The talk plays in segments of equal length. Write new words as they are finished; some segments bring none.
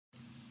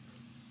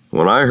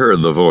When I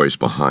heard the voice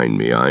behind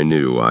me, I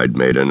knew I'd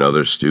made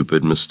another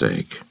stupid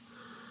mistake.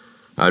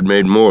 I'd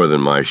made more than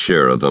my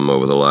share of them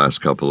over the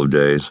last couple of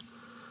days,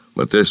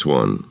 but this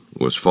one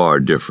was far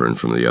different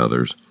from the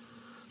others.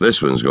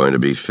 This one's going to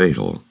be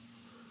fatal.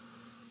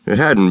 It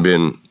hadn't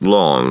been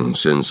long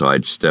since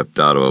I'd stepped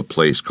out of a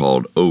place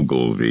called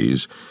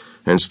Ogilvy's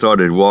and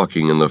started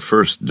walking in the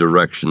first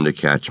direction to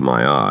catch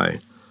my eye.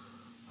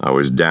 I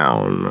was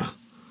down.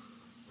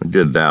 I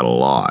did that a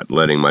lot,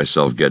 letting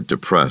myself get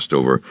depressed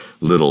over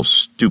little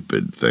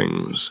stupid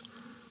things.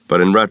 But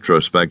in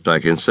retrospect, I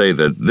can say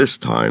that this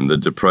time the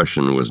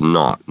depression was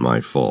not my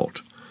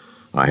fault.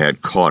 I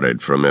had caught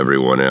it from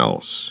everyone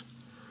else.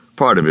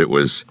 Part of it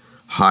was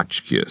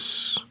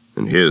Hotchkiss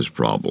and his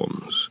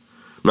problems.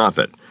 Not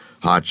that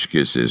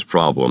Hotchkiss's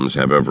problems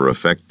have ever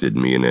affected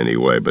me in any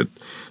way, but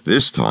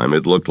this time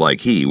it looked like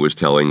he was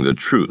telling the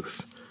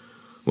truth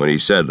when he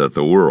said that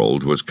the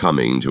world was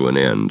coming to an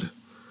end.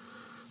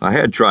 I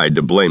had tried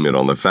to blame it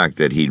on the fact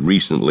that he'd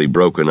recently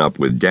broken up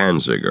with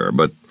Danziger,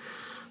 but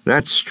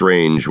that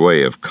strange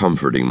way of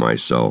comforting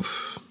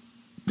myself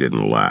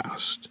didn't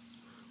last,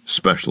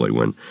 especially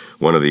when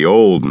one of the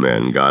old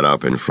men got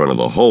up in front of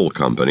the whole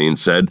company and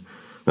said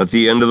that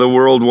the end of the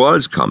world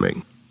was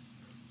coming.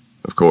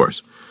 Of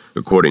course,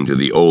 according to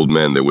the old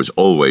men, there was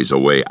always a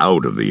way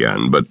out of the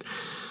end, but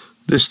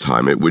this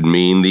time it would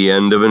mean the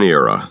end of an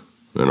era,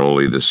 and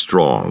only the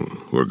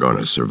strong were going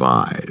to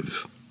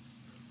survive.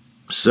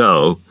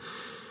 So,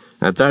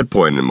 at that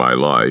point in my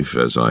life,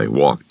 as I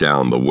walked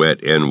down the wet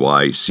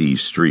NYC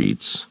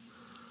streets,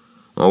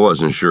 I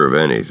wasn't sure of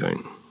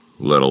anything,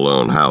 let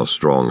alone how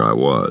strong I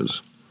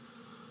was.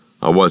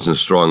 I wasn't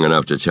strong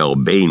enough to tell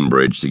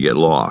Bainbridge to get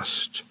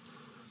lost,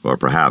 or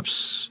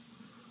perhaps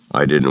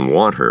I didn't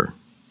want her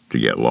to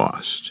get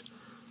lost.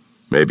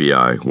 Maybe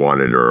I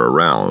wanted her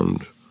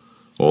around,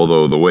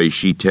 although the way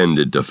she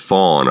tended to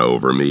fawn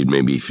over me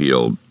made me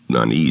feel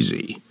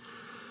uneasy.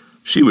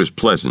 She was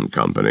pleasant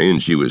company,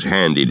 and she was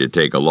handy to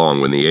take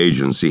along when the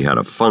agency had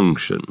a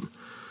function.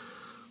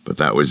 But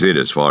that was it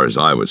as far as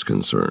I was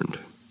concerned.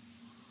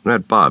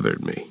 That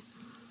bothered me.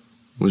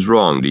 It was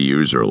wrong to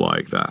use her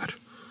like that,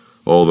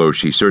 although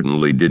she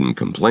certainly didn't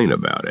complain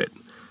about it.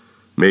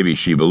 Maybe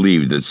she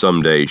believed that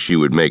someday she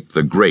would make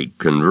the great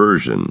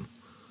conversion,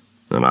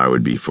 and I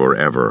would be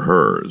forever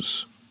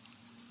hers.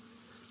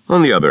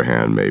 On the other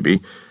hand, maybe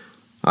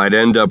I'd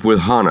end up with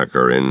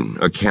Honecker in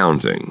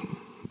accounting.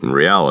 In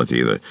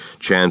reality, the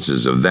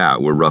chances of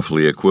that were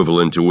roughly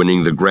equivalent to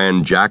winning the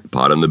grand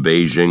jackpot in the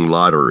Beijing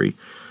lottery.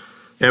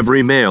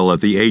 Every male at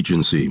the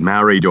agency,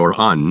 married or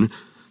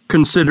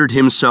considered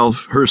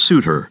himself her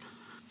suitor,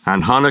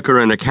 and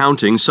Honecker in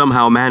accounting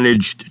somehow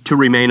managed to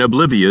remain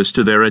oblivious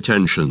to their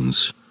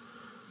attentions.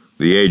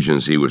 The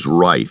agency was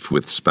rife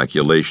with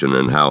speculation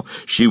in how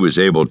she was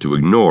able to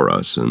ignore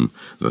us, and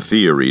the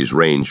theories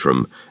ranged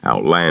from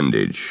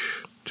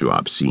outlandish to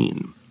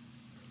obscene.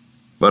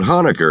 But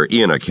Honecker,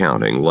 in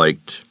accounting,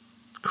 liked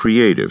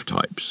creative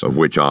types, of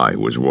which I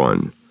was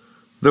one.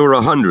 There were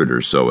 100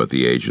 or so at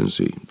the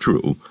agency,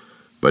 true,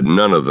 but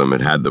none of them had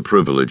had the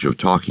privilege of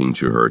talking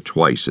to her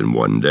twice in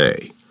one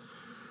day.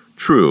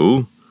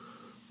 True,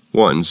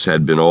 once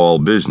had been all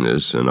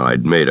business, and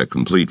I'd made a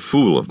complete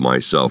fool of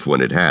myself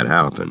when it had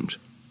happened.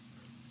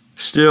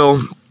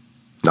 Still,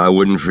 I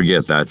wouldn't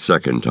forget that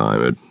second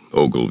time at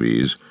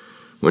Ogilvy's,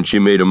 when she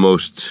made a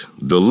most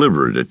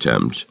deliberate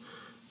attempt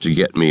to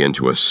get me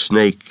into a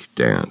snake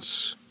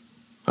dance.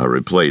 I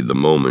replayed the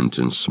moment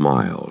and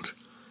smiled.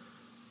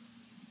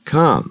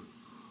 "Come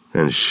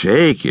and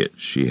shake it,"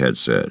 she had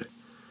said.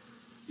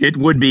 It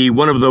would be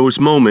one of those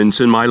moments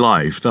in my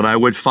life that I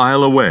would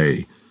file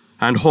away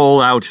and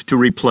haul out to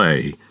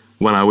replay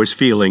when I was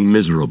feeling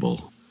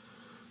miserable.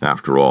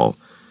 After all,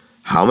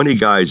 how many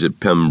guys at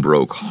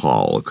Pembroke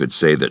Hall could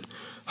say that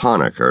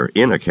Honecker,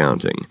 in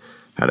accounting,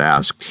 had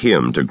asked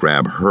him to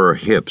grab her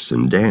hips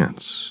and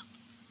dance?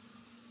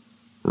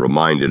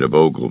 Reminded of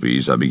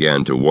Ogilvy's, I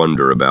began to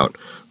wonder about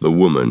the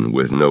woman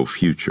with no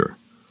future.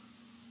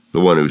 The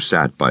one who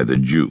sat by the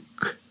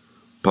juke,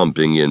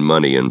 pumping in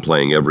money and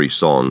playing every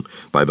song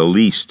by the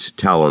least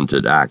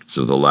talented acts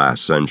of the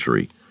last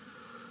century.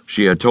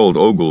 She had told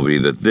Ogilvy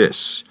that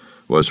this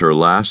was her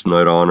last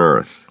night on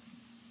Earth.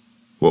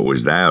 What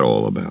was that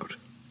all about?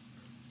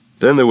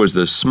 Then there was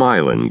the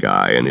smiling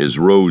guy and his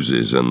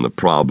roses and the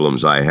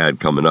problems I had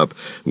coming up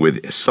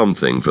with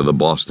something for the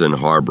Boston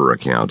Harbor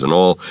account and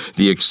all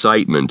the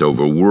excitement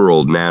over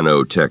World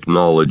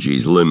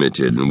Nanotechnologies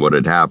Limited and what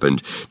had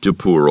happened to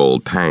poor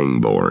old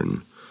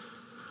Pangborn.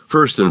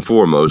 First and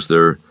foremost,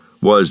 there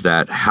was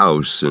that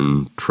house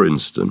in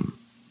Princeton.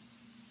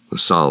 A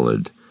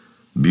solid,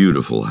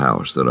 beautiful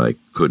house that I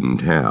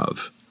couldn't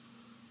have.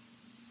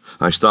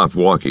 I stopped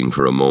walking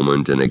for a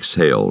moment and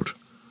exhaled.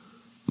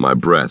 My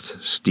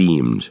breath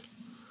steamed.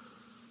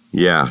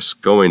 Yes,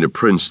 going to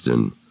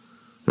Princeton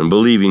and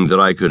believing that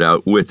I could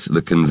outwit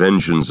the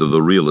conventions of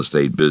the real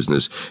estate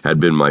business had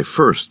been my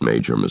first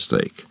major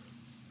mistake.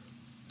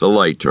 The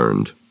light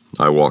turned.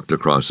 I walked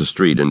across the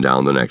street and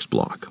down the next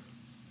block.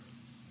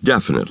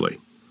 Definitely,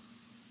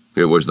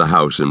 it was the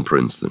house in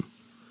Princeton.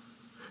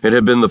 It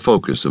had been the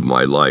focus of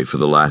my life for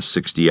the last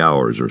 60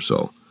 hours or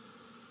so.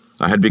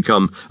 I had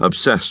become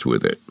obsessed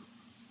with it,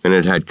 and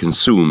it had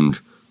consumed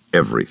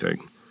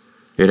everything.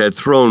 It had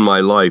thrown my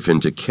life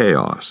into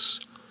chaos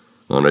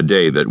on a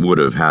day that would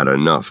have had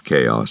enough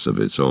chaos of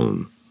its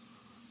own.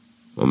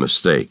 A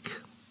mistake.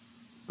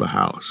 The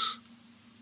house.